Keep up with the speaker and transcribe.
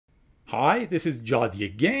Hi, this is Jadi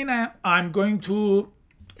again. I'm going to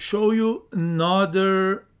show you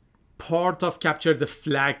another part of Capture the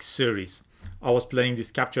Flag series. I was playing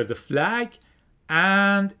this Capture the Flag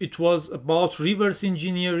and it was about reverse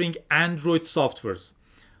engineering Android softwares.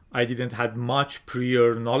 I didn't have much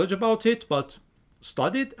prior knowledge about it, but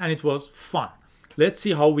studied and it was fun. Let's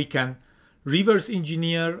see how we can reverse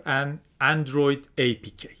engineer an Android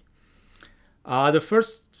APK. The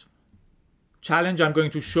first challenge I'm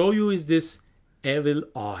going to show you is this evil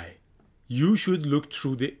eye. You should look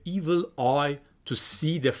through the evil eye to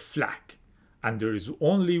see the flag. And there is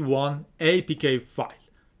only one APK file.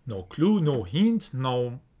 No clue, no hint,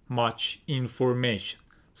 no much information.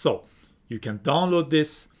 So you can download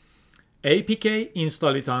this APK,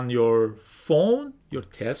 install it on your phone, your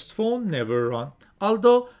test phone, never run.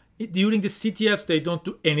 Although during the CTFs, they don't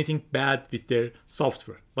do anything bad with their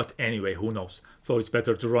software. But anyway, who knows? So it's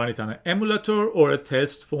better to run it on an emulator or a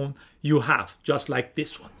test phone you have, just like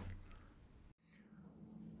this one.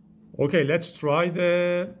 Okay, let's try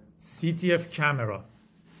the CTF camera.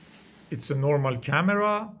 It's a normal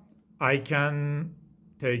camera. I can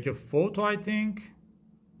take a photo, I think.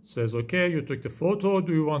 It says, okay, you took the photo.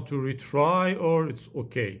 Do you want to retry or it's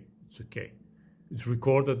okay? It's okay. It's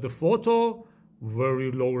recorded the photo.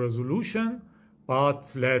 Very low resolution,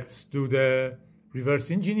 but let's do the reverse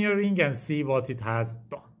engineering and see what it has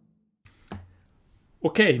done.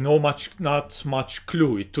 Okay, not much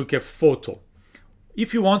clue. It took a photo.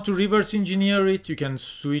 If you want to reverse engineer it, you can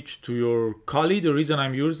switch to your Kali. The reason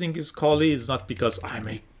I'm using is Kali is not because I'm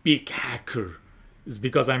a big hacker. It's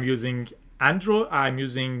because I'm using Android, I'm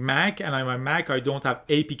using Mac, and I'm a Mac. I don't have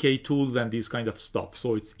APK tools and this kind of stuff.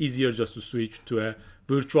 So it's easier just to switch to a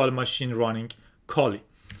virtual machine running Kali.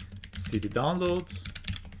 See the downloads.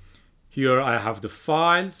 Here I have the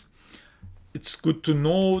files. It's good to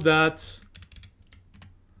know that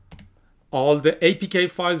all the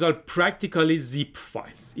APK files are practically zip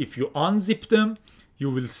files. If you unzip them, you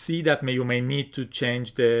will see that you may need to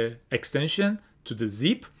change the extension to the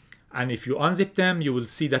zip. And if you unzip them, you will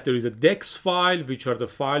see that there is a dex file, which are the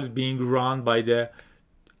files being run by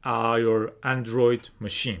your Android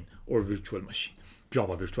machine or virtual machine.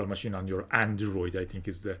 Java virtual machine on your Android, I think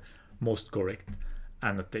is the most correct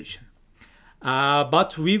annotation.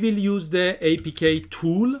 But we will use the APK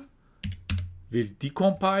tool. We'll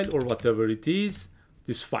decompile or whatever it is,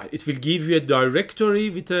 this file. It will give you a directory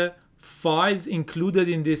with the files included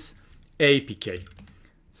in this APK.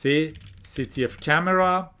 See, CTF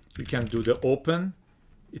camera, you can do the open.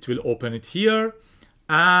 It will open it here.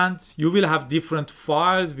 And you will have different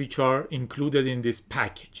files which are included in this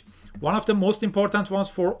package. One of the most important ones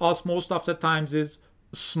for us most of the times is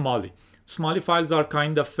Smally. Smally files are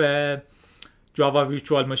kind of a Java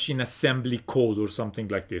virtual machine assembly code or something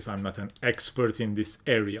like this. I'm not an expert in this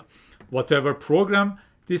area. Whatever program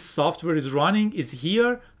this software is running is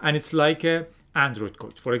here, and it's like a Android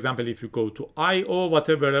code. For example, if you go to IO,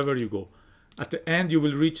 wherever you go, at the end you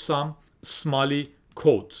will reach some Smally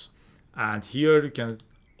codes. And here you can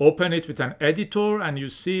open it with an editor and you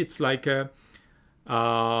see it's like a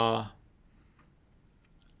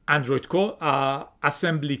Android code,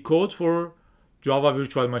 assembly code for Java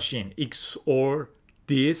virtual machine. XOR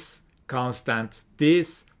this, constant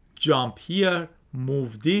this, jump here,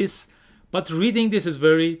 move this. But reading this is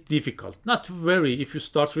very difficult. Not very. If you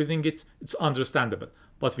start reading it, it's understandable.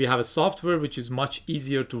 But we have a software which is much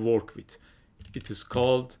easier to work with. It is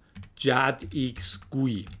called jadx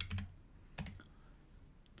GUI.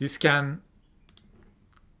 This can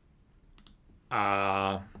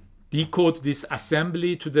decode this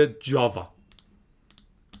assembly to the Java.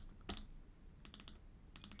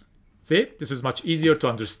 See, this is much easier to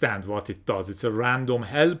understand what it does. It's a random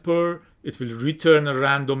helper. It will return a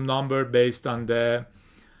random number based on the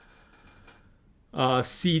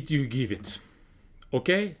seed you give it.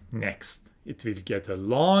 Okay, next. It will get a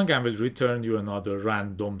long and will return you another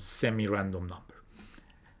random, semi-random number.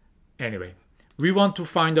 Anyway, we want to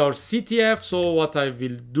find our CTF, so what I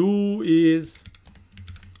will do is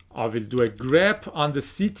I will do a grep on the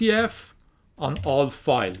CTF on all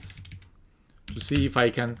files to see if I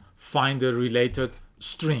can find a related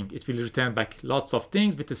string. It will return back lots of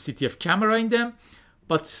things with the CTF camera in them,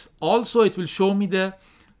 but also it will show me the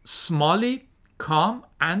Smally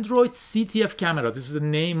Android CTF camera. This is the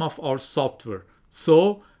name of our software.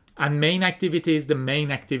 So, and main activity is the main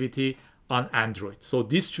activity on Android. So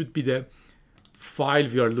this should be the file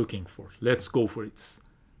we are looking for. Let's go for it.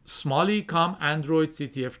 Smally Android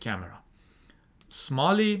CTF camera.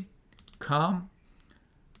 Smally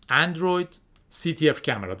Android CTF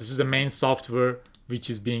camera. This is the main software which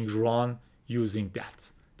is being run using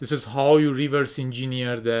that. This is how you reverse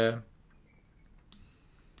engineer the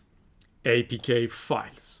APK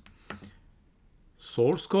files.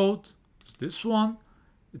 Source code is this one.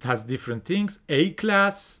 It has different things. A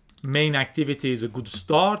class, main activity is a good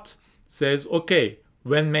start. It says, okay,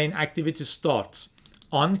 when main activity starts,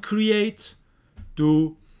 on create,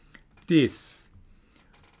 do this.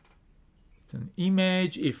 It's an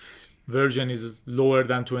image. If version is lower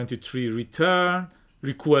than 23, return,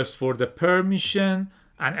 request for the permission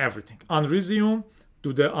and everything. On resume,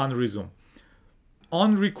 do the on resume.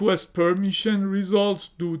 On request permission result,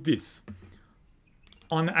 do this.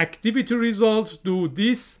 On activity result, do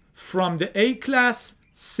this. From the A class,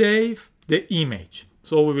 save the image.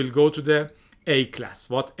 So we will go to the A class.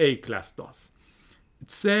 What A class does?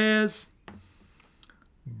 It says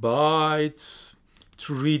byte, it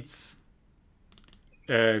reads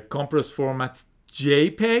compressed format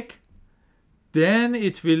JPEG. Then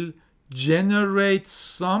it will generate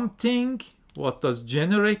something. What does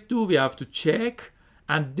generate do? We have to check.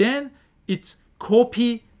 And then it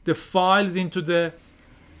copy the files into the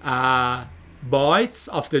bytes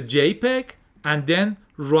of the JPEG and then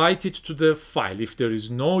write it to the file. If there is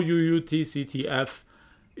no UUT CTF,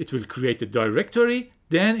 it will create a directory,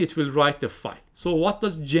 then it will write the file. So what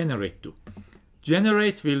does generate do?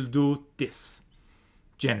 Generate will do this.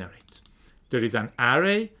 Generate. There is an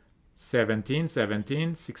array 17,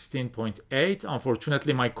 17, 16.8.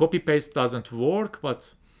 Unfortunately, my copy paste doesn't work,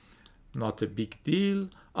 but not a big deal.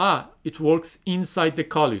 It works inside the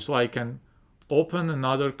Kali, so I can open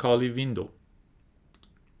another Kali window.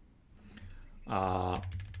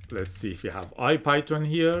 Let's see if we have IPython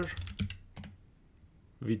here.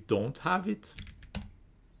 We don't have it.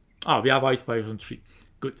 We have IPython 3.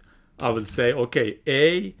 Good. I will say, okay,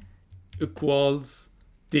 A equals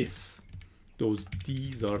this.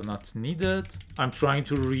 These are not needed. I'm trying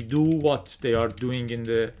to redo what they are doing in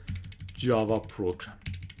the Java program.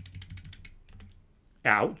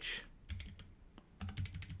 Ouch.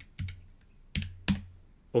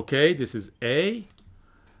 Okay, this is A.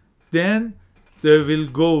 Then they will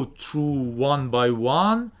go through one by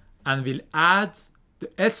one and will add the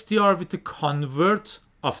str with the convert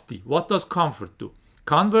of D. What does convert do?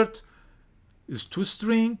 Convert is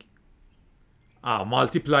toString,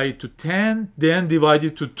 multiply it to 10, then divide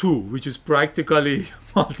it to 2, which is practically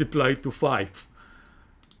multiplied to 5.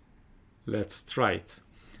 Let's try it.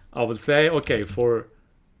 I will say, okay, for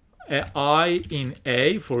I in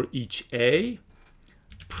A, for each A,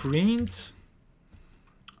 print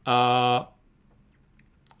I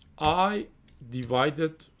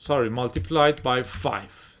multiplied by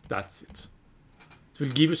 5. That's it. It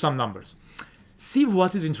will give you some numbers. See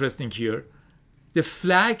what is interesting here. The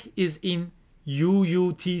flag is in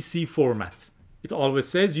UUTC format. It always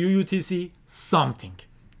says UUTC something.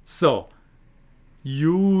 So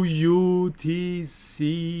UUTC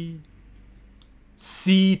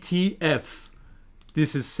CTF.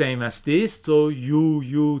 This is same as this. So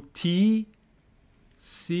UUTC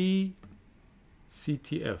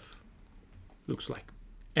CTF looks like.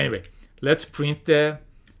 Anyway, let's print the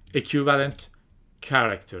equivalent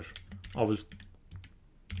character. I will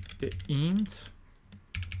the int.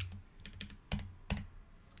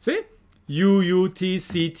 See? UUT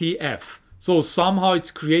CTF. So somehow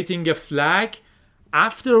it's creating a flag.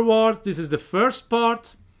 Afterwards, this is the first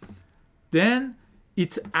part. Then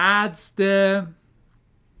it adds the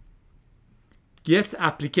get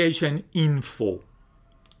application info.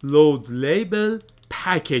 Load label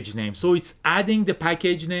package name. So it's adding the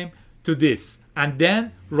package name to this and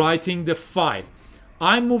then writing the file.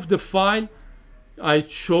 I move the file. I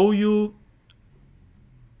show you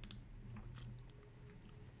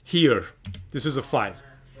here. This is a file.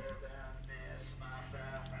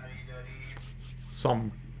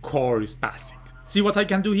 Some car is passing. See what I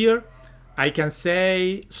can do here? I can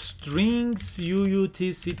say strings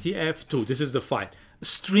UUT CTF2. This is the file.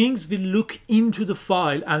 Strings will look into the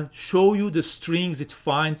file and show you the strings it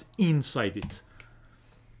finds inside it.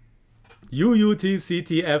 UUT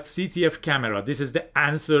CTF CTF camera. This is the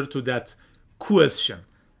answer to that question.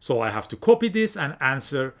 So I have to copy this and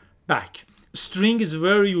answer back. String is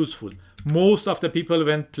very useful. Most of the people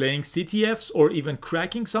when playing CTFs or even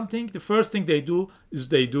cracking something, the first thing they do is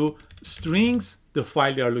they do strings, the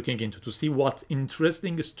file they are looking into, to see what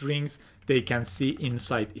interesting strings they can see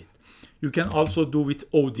inside it. You can also do with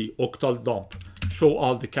OD, octal dump. Show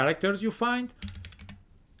all the characters you find.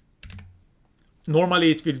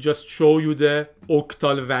 Normally it will just show you the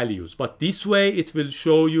octal values, but this way it will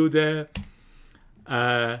show you the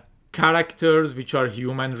characters which are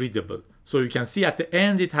human readable. So you can see at the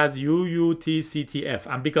end it has UUT CTF,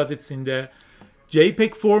 and because it's in the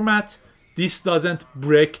JPEG format, this doesn't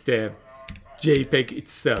break the JPEG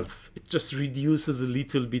itself. It just reduces a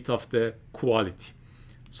little bit of the quality.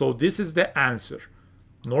 So this is the answer.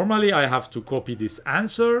 Normally I have to copy this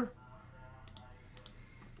answer,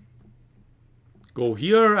 go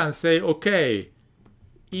here and say, okay,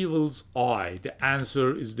 evil's eye, the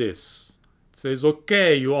answer is this. It says,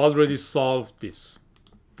 okay, you already solved this.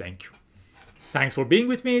 Thank you. Thanks for being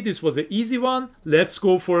with me. This was an easy one. Let's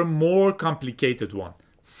go for a more complicated one.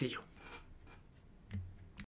 See you.